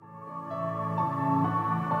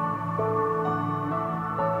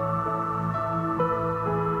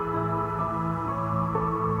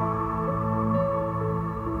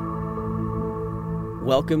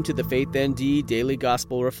Welcome to the FaithND Daily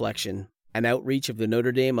Gospel Reflection, an outreach of the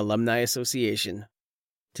Notre Dame Alumni Association.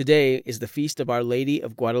 Today is the Feast of Our Lady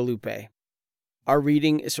of Guadalupe. Our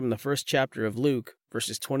reading is from the first chapter of Luke,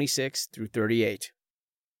 verses 26 through 38.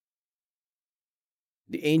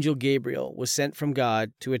 The angel Gabriel was sent from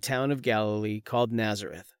God to a town of Galilee called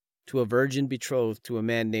Nazareth, to a virgin betrothed to a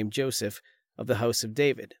man named Joseph of the house of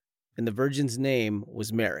David, and the virgin's name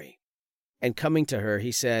was Mary. And coming to her,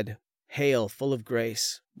 he said, "Hail, full of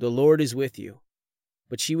grace, the Lord is with you."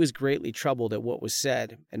 But she was greatly troubled at what was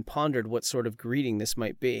said, and pondered what sort of greeting this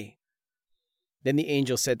might be. Then the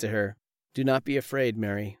angel said to her, "Do not be afraid,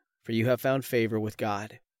 Mary, for you have found favor with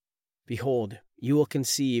God. Behold, you will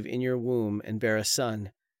conceive in your womb and bear a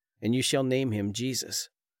son, and you shall name him Jesus.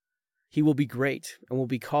 He will be great, and will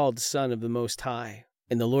be called Son of the Most High,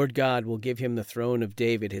 and the Lord God will give him the throne of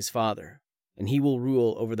David his father, and he will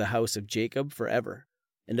rule over the house of Jacob forever,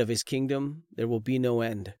 and of his kingdom there will be no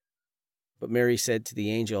end." But Mary said to the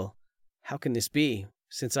angel, "How can this be,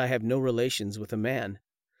 since I have no relations with a man?"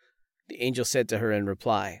 The angel said to her in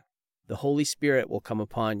reply, "The Holy Spirit will come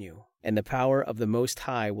upon you, and the power of the Most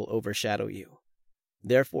High will overshadow you.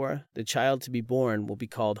 Therefore, the child to be born will be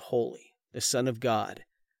called Holy, the Son of God.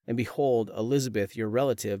 And behold, Elizabeth, your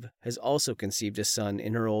relative, has also conceived a son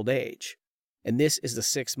in her old age. And this is the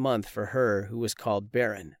 6th month for her who was called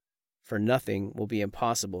barren, for nothing will be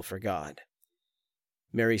impossible for God."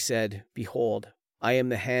 Mary said, "Behold, I am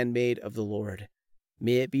the handmaid of the Lord.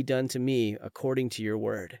 May it be done to me according to your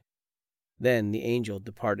word." Then the angel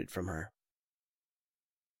departed from her.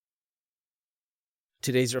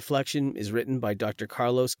 Today's reflection is written by Dr.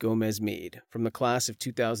 Carlos Gomez-Meade from the class of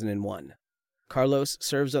 2001. Carlos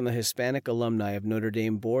serves on the Hispanic Alumni of Notre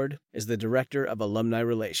Dame Board as the Director of Alumni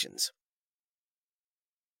Relations.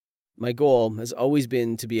 My goal has always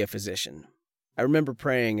been to be a physician. I remember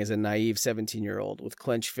praying as a naive 17-year-old with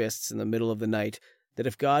clenched fists in the middle of the night that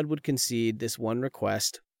if God would concede this one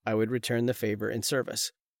request, I would return the favor in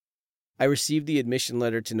service. I received the admission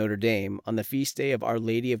letter to Notre Dame on the feast day of Our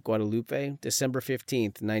Lady of Guadalupe, December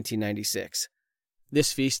 15th, 1996.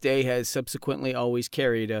 This feast day has subsequently always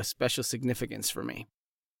carried a special significance for me.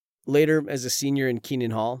 Later, as a senior in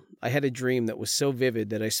Keenan Hall, I had a dream that was so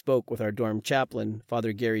vivid that I spoke with our dorm chaplain,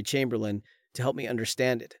 Father Gary Chamberlain, to help me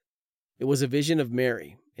understand it. It was a vision of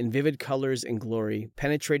Mary, in vivid colors and glory,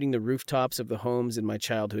 penetrating the rooftops of the homes in my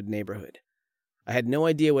childhood neighborhood. I had no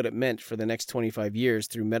idea what it meant for the next 25 years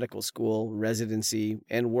through medical school, residency,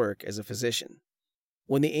 and work as a physician.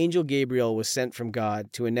 When the angel Gabriel was sent from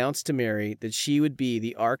God to announce to Mary that she would be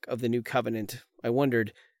the Ark of the New Covenant, I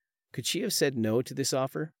wondered, could she have said no to this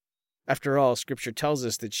offer? After all, Scripture tells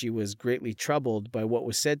us that she was greatly troubled by what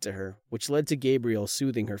was said to her, which led to Gabriel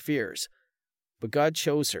soothing her fears. But God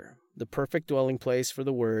chose her, the perfect dwelling place for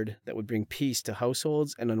the word that would bring peace to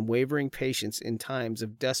households and unwavering patience in times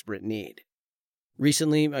of desperate need.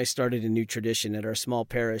 Recently, I started a new tradition at our small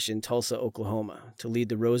parish in Tulsa, Oklahoma, to lead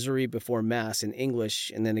the rosary before Mass in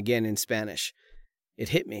English and then again in Spanish. It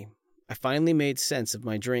hit me. I finally made sense of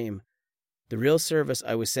my dream. The real service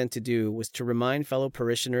I was sent to do was to remind fellow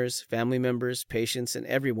parishioners, family members, patients, and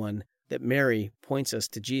everyone that Mary points us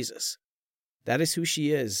to Jesus. That is who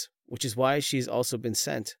she is, which is why she has also been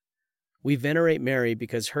sent. We venerate Mary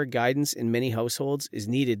because her guidance in many households is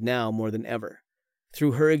needed now more than ever.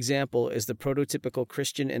 Through her example as the prototypical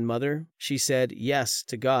Christian and mother, she said yes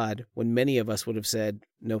to God when many of us would have said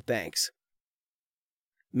no thanks.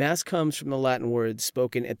 Mass comes from the Latin word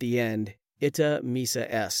spoken at the end, ita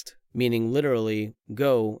missa est, meaning literally,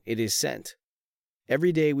 go, it is sent.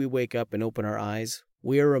 Every day we wake up and open our eyes,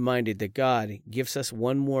 we are reminded that God gives us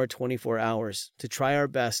one more 24 hours to try our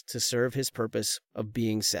best to serve his purpose of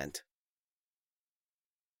being sent.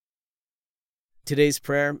 Today's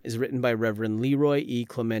prayer is written by Reverend Leroy E.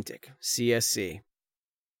 Clementic, CSC.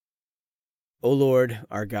 O Lord,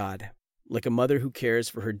 our God, like a mother who cares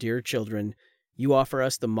for her dear children, you offer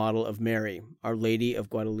us the model of Mary, Our Lady of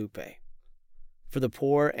Guadalupe. For the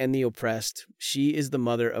poor and the oppressed, she is the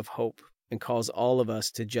mother of hope and calls all of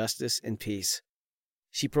us to justice and peace.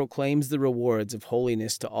 She proclaims the rewards of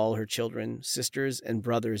holiness to all her children, sisters, and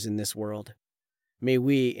brothers in this world. May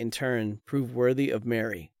we, in turn, prove worthy of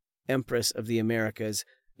Mary, Empress of the Americas,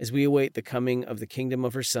 as we await the coming of the kingdom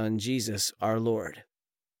of her Son, Jesus, our Lord.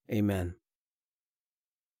 Amen.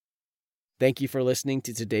 Thank you for listening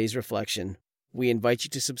to today's reflection. We invite you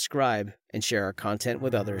to subscribe and share our content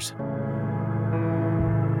with others.